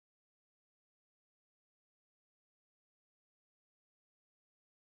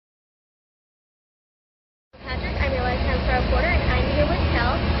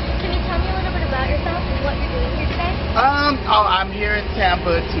what you're doing here today? I'm here in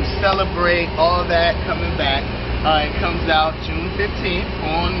Tampa to celebrate all that coming back. It comes out June 15th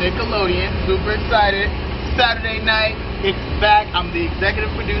on Nickelodeon. Super excited. Saturday night, it's back. I'm the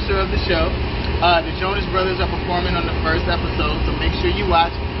executive producer of the show. The Jonas Brothers are performing on the first episode, so make sure you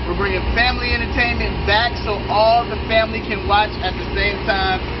watch. We're bringing family entertainment back so all the family can watch at the same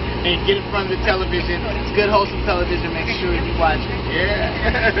time and get in front of the television. It's good, wholesome television. Make sure you watch it. Yeah.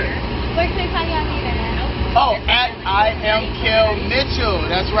 Where can they find you on the internet? Oh, at I am Kel Mitchell.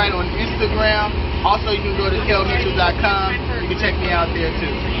 That's right, on Instagram. Also, you can go to kelmitchell.com. You can check me out there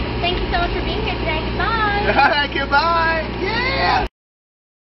too. Thank you so much for being here today. Goodbye. Goodbye. Yeah.